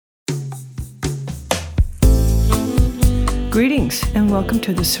Greetings and welcome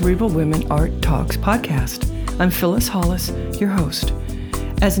to the Cerebral Women Art Talks podcast. I'm Phyllis Hollis, your host.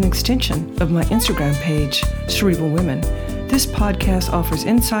 As an extension of my Instagram page, Cerebral Women, this podcast offers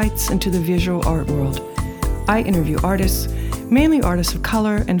insights into the visual art world. I interview artists, mainly artists of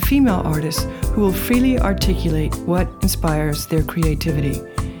color and female artists who will freely articulate what inspires their creativity.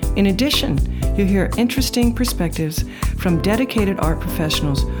 In addition, you'll hear interesting perspectives from dedicated art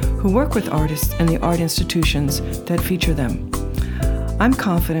professionals who work with artists and the art institutions that feature them. I'm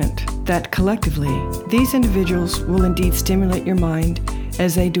confident that collectively, these individuals will indeed stimulate your mind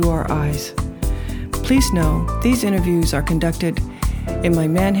as they do our eyes. Please know these interviews are conducted in my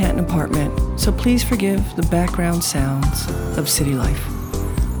Manhattan apartment, so please forgive the background sounds of city life.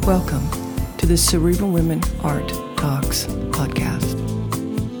 Welcome to the Cerebral Women Art Talks podcast.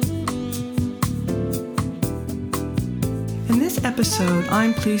 In this episode,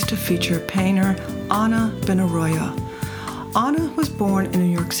 I'm pleased to feature painter Anna Benaroya. Anna was born in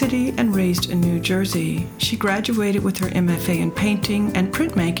New York City and raised in New Jersey. She graduated with her MFA in painting and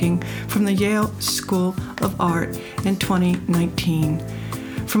printmaking from the Yale School of Art in 2019.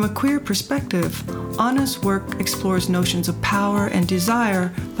 From a queer perspective, Anna's work explores notions of power and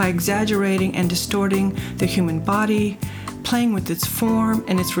desire by exaggerating and distorting the human body, playing with its form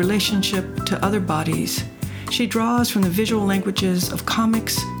and its relationship to other bodies. She draws from the visual languages of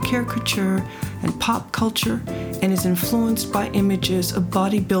comics, caricature, and pop culture, and is influenced by images of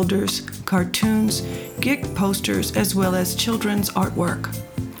bodybuilders, cartoons, gig posters, as well as children's artwork.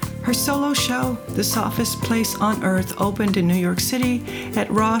 Her solo show, The Softest Place on Earth, opened in New York City at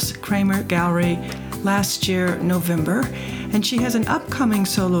Ross Kramer Gallery last year, November, and she has an upcoming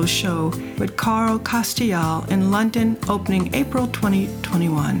solo show with Carl Castiel in London, opening April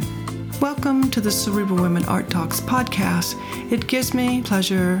 2021. Welcome to the Cerebral Women Art Talks podcast. It gives me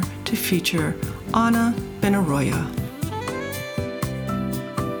pleasure to feature Anna Benaroya.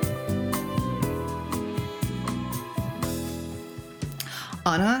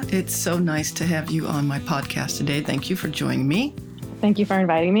 Anna, it's so nice to have you on my podcast today. Thank you for joining me. Thank you for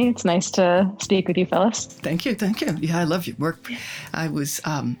inviting me. It's nice to speak with you, Phyllis. Thank you. Yeah, I love your work. I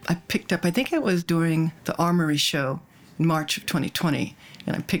picked up, I think it was during the Armory show in March of 2020,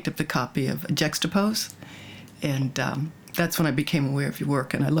 and I picked up the copy of Juxtapose, and that's when I became aware of your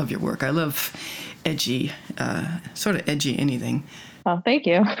work, and I love your work. I love edgy, sort of edgy anything. Oh, thank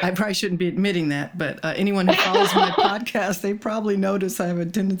you. I probably shouldn't be admitting that, but anyone who follows my podcast, they probably notice I have a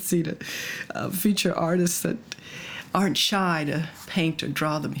tendency to feature artists that aren't shy to paint or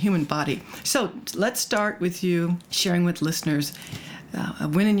draw the human body. So let's start with you sharing with listeners,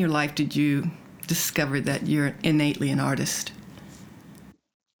 when in your life did you discover that you're innately an artist?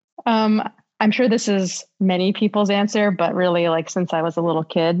 I'm sure this is many people's answer, but really, since I was a little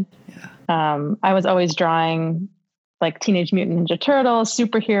kid, I was always drawing Teenage Mutant Ninja Turtles,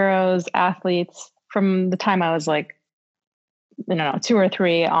 superheroes, athletes from the time I was 2 or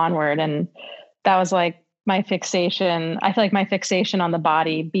 3 onward. And that was my fixation. I feel like my fixation on the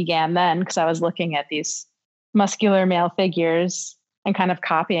body began then because I was looking at these muscular male figures and kind of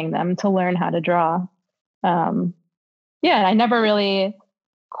copying them to learn how to draw. And I never really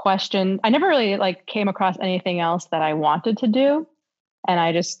came across anything else that I wanted to do.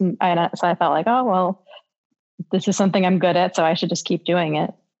 And so I felt oh, well, this is something I'm good at, so I should just keep doing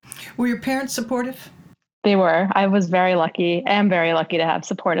it. Were your parents supportive? They were. I was very lucky. I am very lucky to have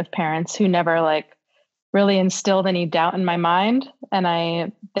supportive parents who never really instilled any doubt in my mind. And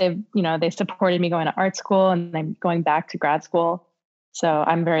they supported me going to art school and then going back to grad school. So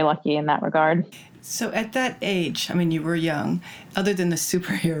I'm very lucky in that regard. So at that age, you were young, other than the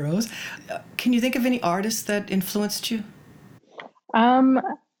superheroes, can you think of any artists that influenced you?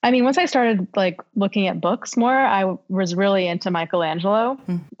 Once I started looking at books more, I was really into Michelangelo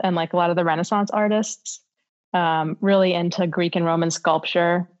and a lot of the Renaissance artists, really into Greek and Roman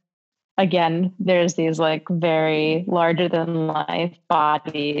sculpture. Again, there's these very larger than life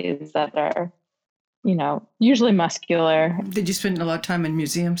bodies that are, usually muscular. Did you spend a lot of time in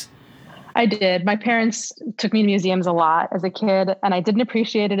museums? I did. My parents took me to museums a lot as a kid, and I didn't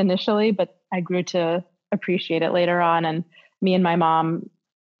appreciate it initially, but I grew to appreciate it later on. And me and my mom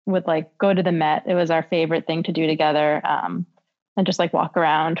would go to the Met. It was our favorite thing to do together, and just walk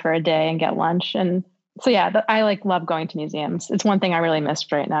around for a day and get lunch. And so, I love going to museums. It's one thing I really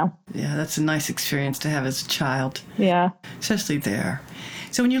missed right now. Yeah, that's a nice experience to have as a child. Yeah. Especially there.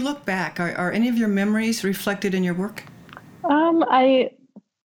 So when you look back, are any of your memories reflected in your work? I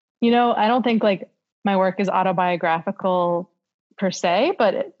don't think my work is autobiographical per se,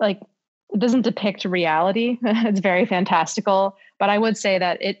 but it doesn't depict reality. It's very fantastical, but I would say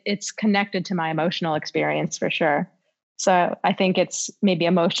that it's connected to my emotional experience for sure. So I think it's maybe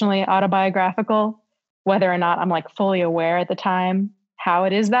emotionally autobiographical, whether or not I'm like fully aware at the time how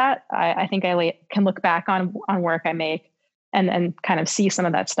it is that I think can look back on work I make and kind of see some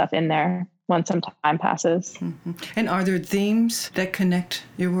of that stuff in there once some time passes. Mm-hmm. And are there themes that connect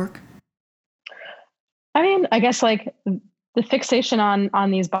your work? I mean, I guess like the fixation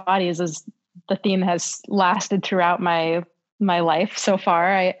on these bodies is the theme has lasted throughout my life so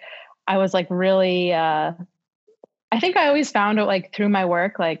far. I was like really I think I always found it like through my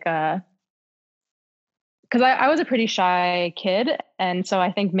work, like because I was a pretty shy kid. And so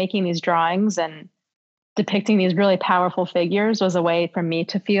I think making these drawings and depicting these really powerful figures was a way for me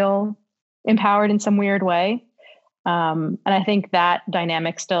to feel empowered in some weird way. And I think that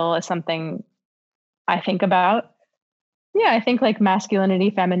dynamic still is something I think about. Yeah, I think like masculinity,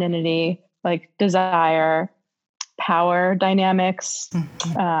 femininity, like desire, power dynamics.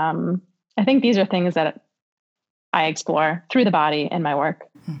 Mm-hmm. I think these are things that I explore through the body in my work.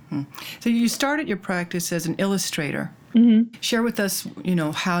 Mm-hmm. So you started your practice as an illustrator. Mm-hmm. Share with us,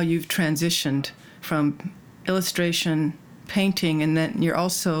 how you've transitioned from illustration, painting, and then you're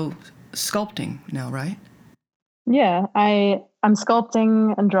also sculpting now, right? Yeah, I'm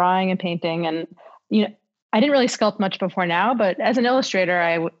sculpting and drawing and painting, and I didn't really sculpt much before now, but as an illustrator,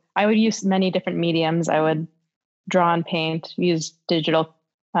 I would use many different mediums. I would draw and paint, use digital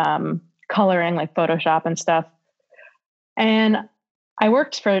coloring like Photoshop and stuff. And I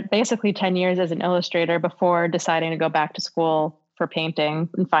worked for basically 10 years as an illustrator before deciding to go back to school for painting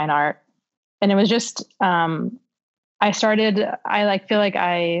and fine art. And it was just, I feel like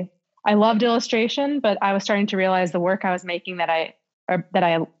I loved illustration, but I was starting to realize the work I was making that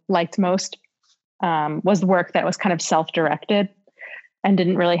I liked most was the work that was kind of self-directed and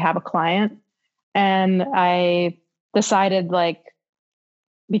didn't really have a client. And I decided, like,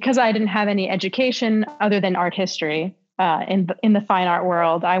 because I didn't have any education other than art history in the fine art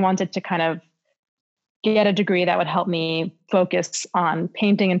world, I wanted to kind of get a degree that would help me focus on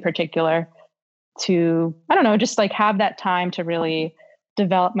painting in particular, to, I don't know, just like have that time to really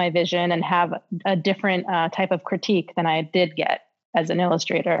develop my vision and have a different type of critique than I did get as an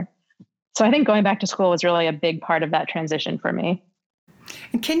illustrator. So I think going back to school was really a big part of that transition for me.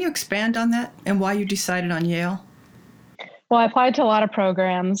 And can you expand on that and why you decided on Yale? Well, I applied to a lot of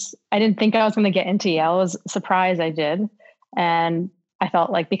programs. I didn't think I was going to get into Yale. I was surprised I did. And I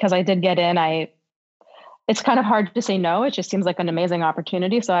felt like because I did get in, it's kind of hard to say no. It just seems like an amazing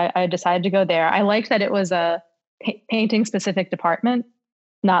opportunity. So I decided to go there. I liked that it was a painting specific department,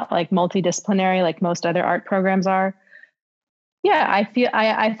 not like multidisciplinary like most other art programs are. Yeah,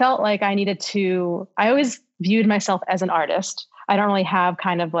 I felt like I needed to, I always viewed myself as an artist. I don't really have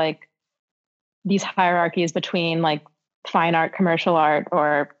kind of like these hierarchies between like fine art, commercial art,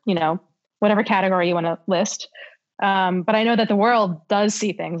 or, whatever category you want to list. But I know that the world does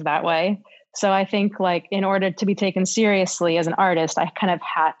see things that way. So I think like in order to be taken seriously as an artist, I kind of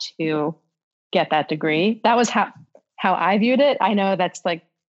had to get that degree. That was how I viewed it. I know that's like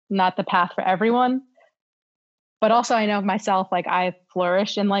not the path for everyone, but also I know myself, like I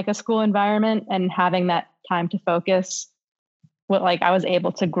flourish in like a school environment, and having that time to focus, I was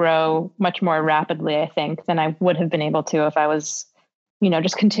able to grow much more rapidly, I think, than I would have been able to if I was,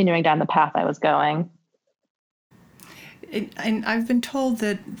 just continuing down the path I was going. And I've been told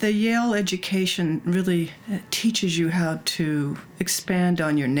that the Yale education really teaches you how to expand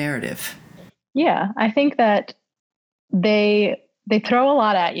on your narrative. Yeah, I think that they throw a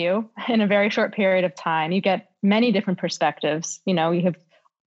lot at you in a very short period of time. You get many different perspectives. You have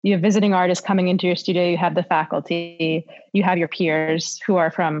visiting artists coming into your studio, you have the faculty, you have your peers who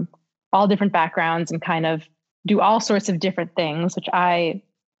are from all different backgrounds and kind of do all sorts of different things, which I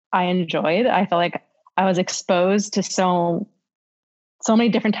enjoyed. I felt like I was exposed to so many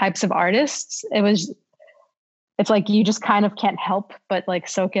different types of artists. It's like you just kind of can't help but like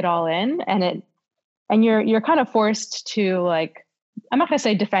soak it all in, and you're kind of forced to, like, I'm not going to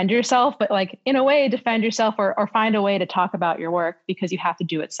say defend yourself, but like in a way defend yourself or find a way to talk about your work, because you have to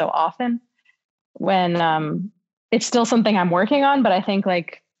do it so often, when it's still something I'm working on. But I think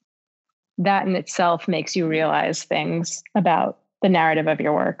like that in itself makes you realize things about the narrative of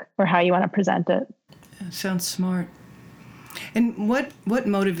your work or how you want to present it. Sounds smart. And what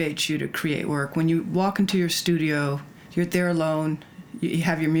motivates you to create work? When you walk into your studio, you're there alone, you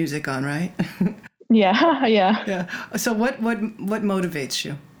have your music on, right? Yeah. Yeah. So what motivates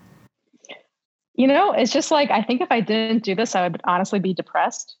you? It's just like, I think if I didn't do this, I would honestly be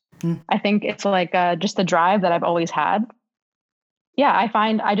depressed. I think it's like just the drive that I've always had. Yeah,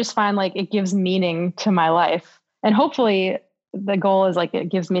 I just find like it gives meaning to my life. And hopefully the goal is like, it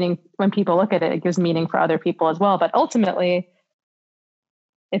gives meaning when people look at it, it gives meaning for other people as well. But ultimately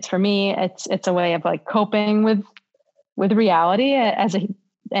it's for me, it's a way of like coping with reality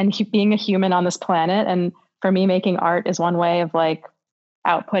being a human on this planet. And for me, making art is one way of like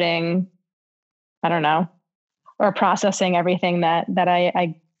outputting, I don't know, or processing everything that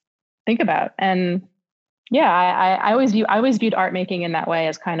I think about. And yeah, I always viewed art making in that way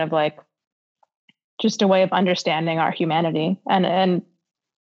as kind of like just a way of understanding our humanity. And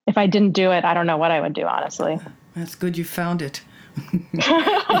if I didn't do it, I don't know what I would do, honestly. That's good you found it.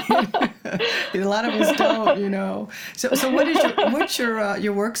 A lot of us don't, you know. So what's your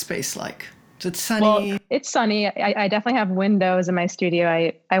workspace like? Is it sunny? Well, it's sunny. I definitely have windows in my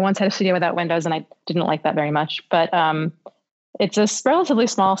studio. I once had a studio without windows and I didn't like that very much, but it's a relatively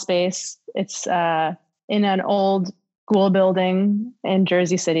small space. It's in an old school building in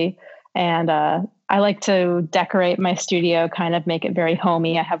Jersey City. And I like to decorate my studio, kind of make it very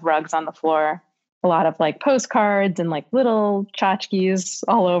homey. I have rugs on the floor, a lot of like postcards and like little tchotchkes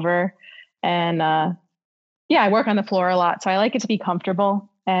all over. And yeah, I work on the floor a lot. So I like it to be comfortable.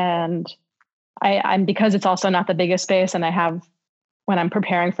 And I'm because it's also not the biggest space, and when I'm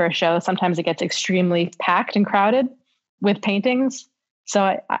preparing for a show, sometimes it gets extremely packed and crowded with paintings.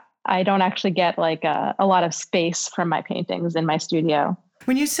 So I don't actually get like a lot of space from my paintings in my studio.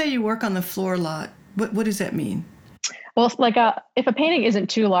 When you say you work on the floor a lot, what does that mean? Well, like if a painting isn't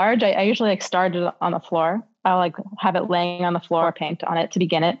too large, I usually like start it on the floor. I'll like have it laying on the floor, paint on it to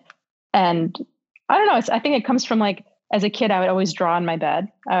begin it. And I don't know, I think it comes from like, as a kid, I would always draw in my bed.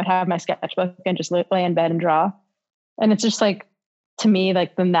 I would have my sketchbook and just lay in bed and draw. And it's just like, to me,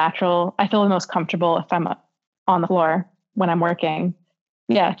 like I feel the most comfortable if I'm on the floor when I'm working.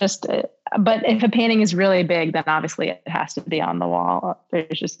 Yeah, but if a painting is really big, then obviously it has to be on the wall.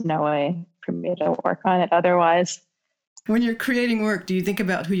 There's just no way for me to work on it otherwise. When you're creating work, do you think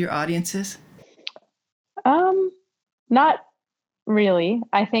about who your audience is? Not really.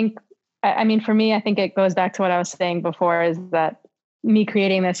 I mean, for me, I think it goes back to what I was saying before, is that me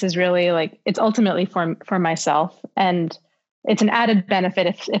creating this is really like, it's ultimately for myself. And it's an added benefit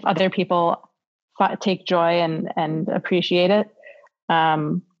if other people take joy and appreciate it.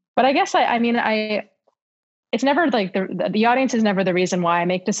 But I guess it's never like the audience is never the reason why I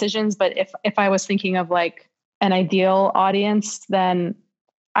make decisions. But if I was thinking of like an ideal audience, then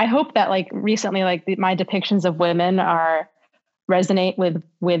I hope that like recently, like my depictions of women resonate with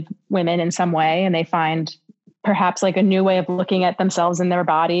women in some way, and they find perhaps like a new way of looking at themselves and their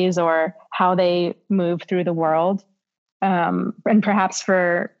bodies or how they move through the world. And perhaps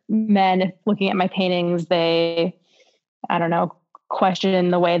for men looking at my paintings, they, I don't know,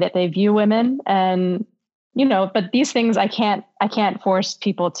 question the way that they view women. And, you know, but these things I can't force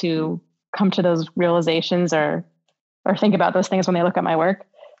people to come to those realizations or think about those things when they look at my work.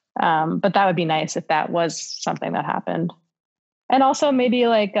 But that would be nice if that was something that happened. And also maybe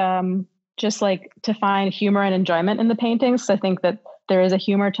like, just like to find humor and enjoyment in the paintings. I think that there is a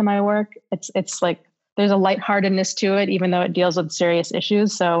humor to my work. It's like, there's a lightheartedness to it, even though it deals with serious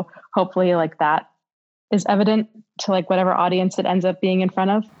issues. So hopefully like that is evident to like whatever audience it ends up being in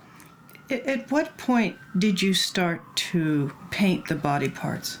front of. At what point did you start to paint the body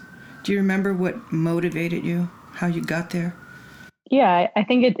parts? Do you remember what motivated you, how you got there? Yeah, I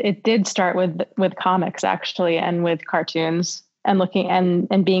think it did start with comics actually, and with cartoons, and looking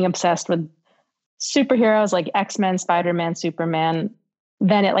and being obsessed with superheroes like X-Men, Spider-Man, Superman.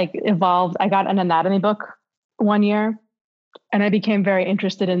 Then it like evolved. I got an anatomy book one year and I became very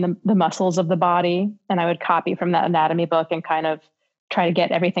interested in the muscles of the body. And I would copy from that anatomy book and kind of try to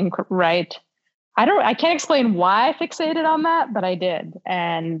get everything right. I can't explain why I fixated on that, but I did.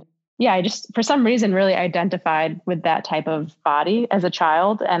 And yeah, I just, for some reason, really identified with that type of body as a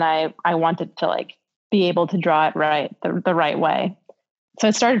child. And I wanted to like be able to draw it right, the right way. So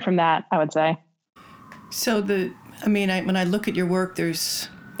it started from that, I would say. So when I look at your work,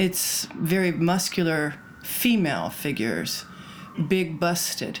 it's very muscular female figures, big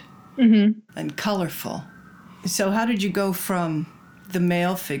busted, and colorful. So how did you go from the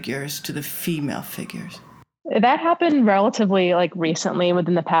male figures to the female figures? That happened relatively like recently,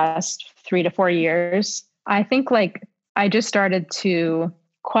 within the past 3 to 4 years. I think like I just started to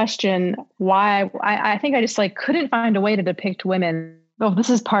question why I think I just like couldn't find a way to depict women. Well, this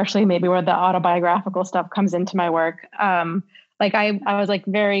is partially maybe where the autobiographical stuff comes into my work. Like I was like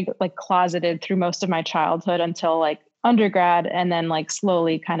very like closeted through most of my childhood until like undergrad, and then like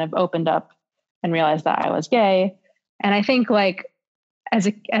slowly kind of opened up and realized that I was gay. And I think like as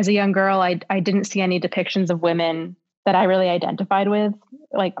a young girl, I didn't see any depictions of women that I really identified with,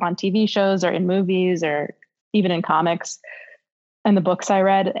 like on TV shows or in movies or even in comics. and the books I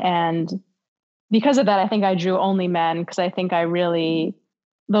read. And because of that, I think I drew only men, because I think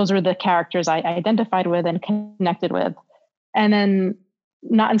those were the characters I identified with and connected with. And then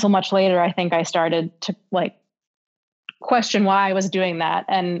not until much later, I think I started to like question why I was doing that,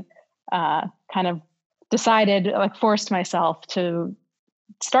 and kind of decided, like forced myself to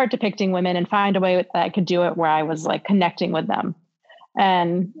start depicting women and find a way that I could do it where I was like connecting with them.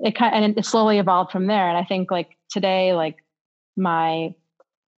 And it slowly evolved from there. And I think like today, like my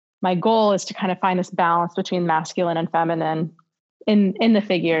goal is to kind of find this balance between masculine and feminine in the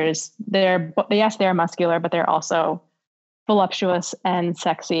figures. Yes, they're muscular, but they're also voluptuous and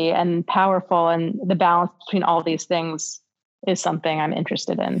sexy and powerful. And the balance between all these things is something I'm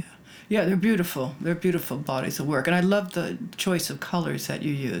interested in. Yeah, they're beautiful. They're beautiful bodies of work. And I love the choice of colors that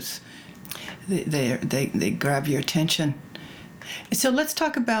you use. They grab your attention. So let's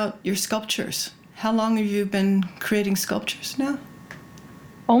talk about your sculptures. How long have you been creating sculptures now?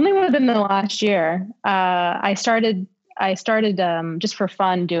 Only within the last year. I started just for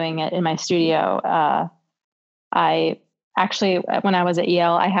fun doing it in my studio. I actually, when I was at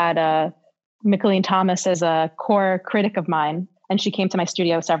Yale, I had Mickalene Thomas as a core critic of mine, and she came to my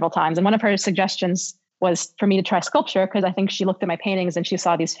studio several times. And one of her suggestions was for me to try sculpture, because I think she looked at my paintings and she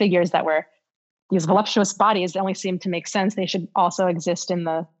saw these figures that were these voluptuous bodies that only seemed to make sense. They should also exist in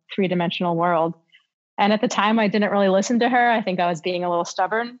the three-dimensional world. And at the time, I didn't really listen to her. I think I was being a little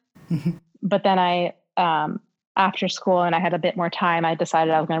stubborn. But then after school and I had a bit more time, I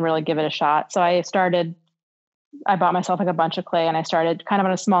decided I was going to really give it a shot. So I bought myself like a bunch of clay, and I started kind of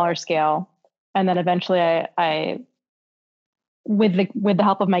on a smaller scale. And then eventually I with the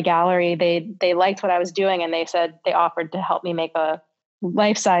help of my gallery, they liked what I was doing, and they offered to help me make a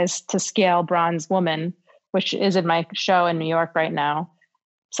life-size to scale bronze woman, which is in my show in New York right now.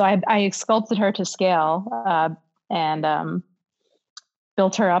 So I sculpted her to scale, and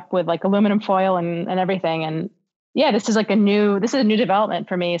built her up with like aluminum foil and everything. And yeah, this is a new development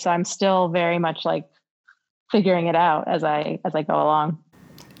for me. So I'm still very much like figuring it out as I go along.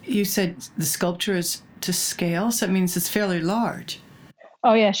 You said the sculpture is to scale, so it means it's fairly large.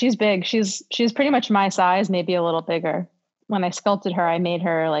 Oh yeah, she's big. She's pretty much my size, maybe a little bigger. When I sculpted her, I made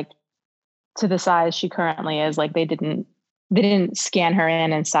her like to the size she currently is. Like they didn't scan her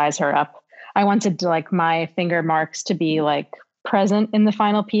in and size her up. I wanted like my finger marks to be like present in the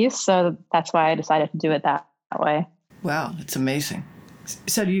final piece, so that's why I decided to do it that way. Wow, it's amazing.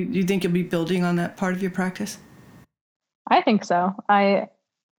 So do you think you'll be building on that part of your practice? I think so. I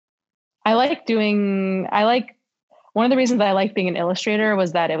like one of the reasons that I liked being an illustrator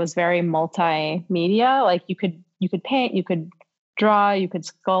was that it was very multimedia. Like you could paint, you could draw, you could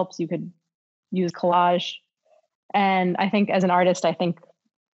sculpt, you could use collage. And I think as an artist, I think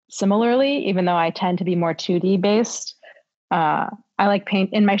similarly, even though I tend to be more 2D based, I like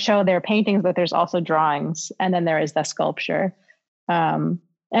paint. In my show, there are paintings, but there's also drawings. And then there is the sculpture. And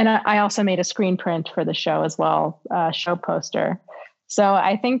I also made a screen print for the show as well, show poster. So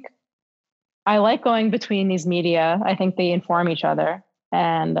I think I like going between these media. I think they inform each other.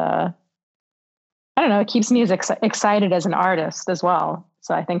 And I don't know, it keeps me as excited as an artist as well.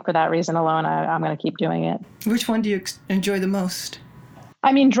 So I think for that reason alone, I'm going to keep doing it. Which one do you enjoy the most?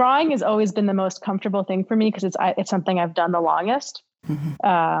 I mean, drawing has always been the most comfortable thing for me because it's something I've done the longest.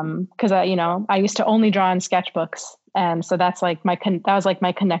 Because I used to only draw in sketchbooks, and so that's like that was like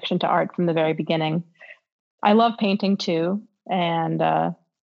my connection to art from the very beginning. I love painting too, and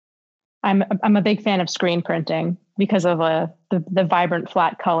I'm a big fan of screen printing because of the vibrant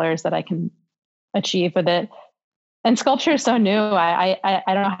flat colors that I can achieve with it. And sculpture is so new. I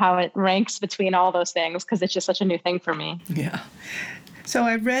don't know how it ranks between all those things because it's just such a new thing for me. Yeah. So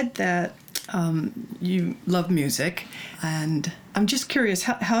I read that you love music, and I'm just curious,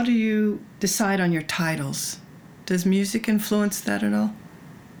 how do you decide on your titles? Does music influence that at all?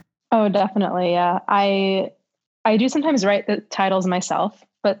 Oh, definitely. Yeah. I do sometimes write the titles myself,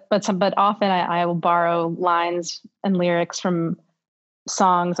 but often I will borrow lines and lyrics from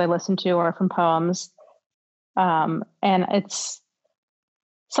songs I listen to or from poems. And it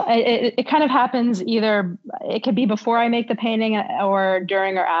kind of happens either, it could be before I make the painting or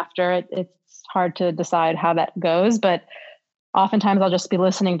during or after. It's hard to decide how that goes, but oftentimes I'll just be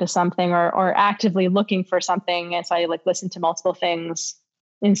listening to something or actively looking for something. And so I like listen to multiple things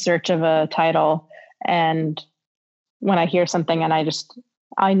in search of a title. And when I hear something and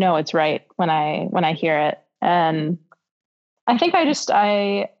I know it's right when I hear it. And I think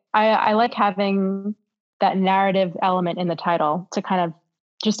I like having that narrative element in the title to kind of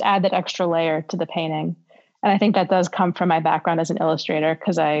just add that extra layer to the painting. And I think that does come from my background as an illustrator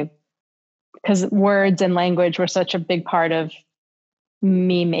because words and language were such a big part of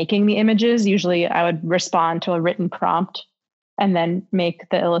me making the images. Usually I would respond to a written prompt and then make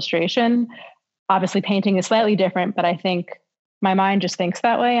the illustration. Obviously, painting is slightly different, but I think my mind just thinks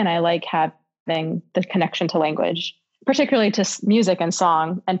that way. And I like having the connection to language, particularly to music and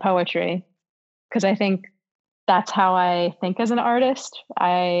song and poetry, because I think that's how I think as an artist.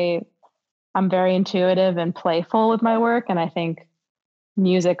 I'm very intuitive and playful with my work. And I think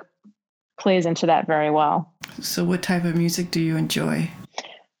music plays into that very well. So what type of music do you enjoy?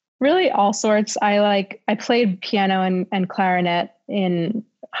 Really all sorts. I played piano and clarinet in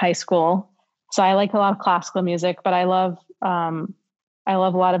high school. So I like a lot of classical music, but I love a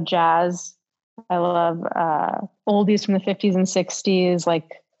lot of jazz. I love oldies from the 50s and 60s,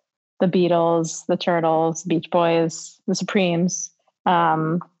 like the Beatles, the Turtles, Beach Boys, the Supremes.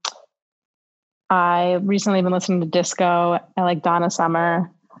 I recently been listening to disco. I like Donna Summer.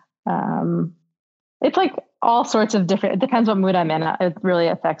 It's like all sorts of different, it depends what mood I'm in. It really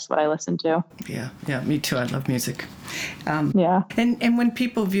affects what I listen to. Yeah, me too. I love music. Yeah. And when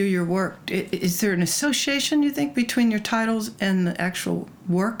people view your work, is there an association, you think, between your titles and the actual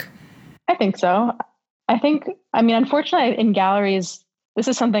work? I think so. Unfortunately, in galleries, this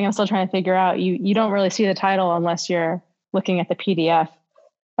is something I'm still trying to figure out. You don't really see the title unless you're looking at the PDF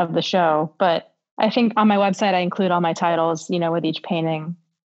of the show. But I think on my website, I include all my titles, with each painting.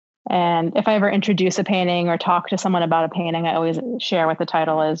 And if I ever introduce a painting or talk to someone about a painting, I always share what the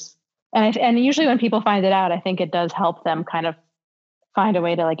title is. And usually when people find it out, I think it does help them kind of find a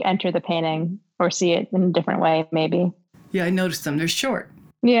way to enter the painting or see it in a different way, maybe. Yeah, I noticed them. They're short.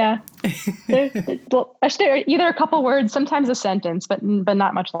 Yeah. they're either a couple words, sometimes a sentence, but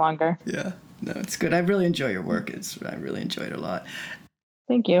not much longer. Yeah. No, it's good. I really enjoy your work. I really enjoy it a lot.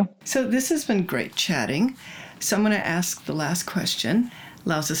 Thank you. So this has been great chatting. So I'm going to ask the last question.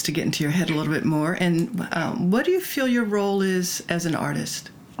 Allows us to get into your head a little bit more. And what do you feel your role is as an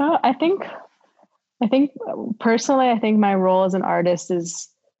artist? I think personally, my role as an artist is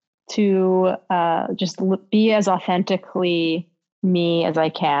to just be as authentically me as I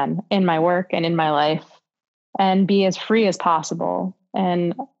can in my work and in my life, and be as free as possible,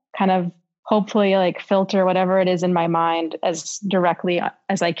 and kind of hopefully filter whatever it is in my mind as directly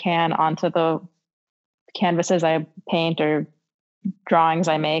as I can onto the canvases I paint or drawings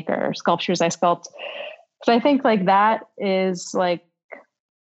I make or sculptures I sculpt. So I think that is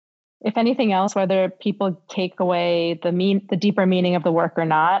if anything else, whether people take away the deeper meaning of the work or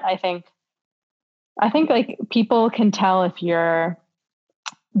not, I think people can tell if you're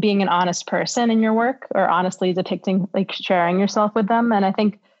being an honest person in your work or honestly depicting, sharing yourself with them. And I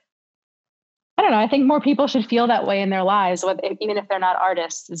think more people should feel that way in their lives, even if they're not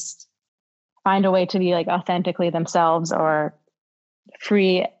artists, is find a way to be authentically themselves or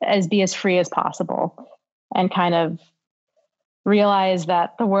be as free as possible, and kind of realize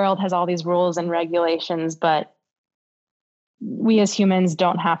that the world has all these rules and regulations, but we as humans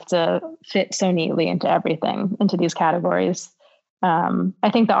don't have to fit so neatly into these categories. I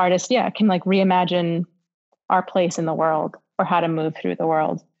think the artist, can reimagine our place in the world or how to move through the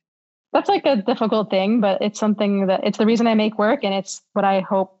world. That's a difficult thing, but it's something it's the reason I make work, and it's what I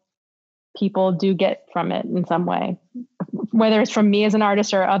hope people do get from it in some way, whether it's from me as an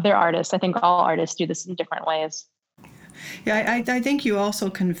artist or other artists. I think all artists do this in different ways. Yeah, I think you also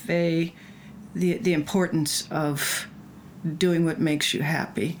convey the importance of doing what makes you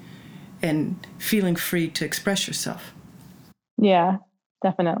happy and feeling free to express yourself. Yeah,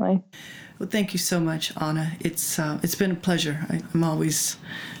 definitely. Well, thank you so much, Anna. It's been a pleasure. I'm always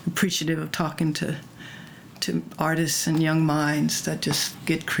appreciative of talking to artists and young minds that just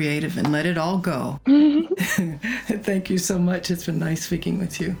get creative and let it all go. Thank you so much. It's been nice speaking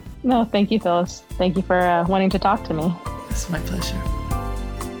with you. No, thank you, Phyllis. Thank you for wanting to talk to me. It's my pleasure.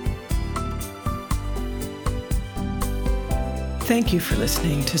 Thank you for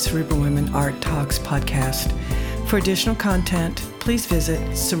listening to Cerebral Women Art Talks podcast. For additional content, please visit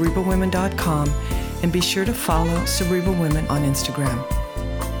cerebralwomen.com and be sure to follow Cerebral Women on Instagram.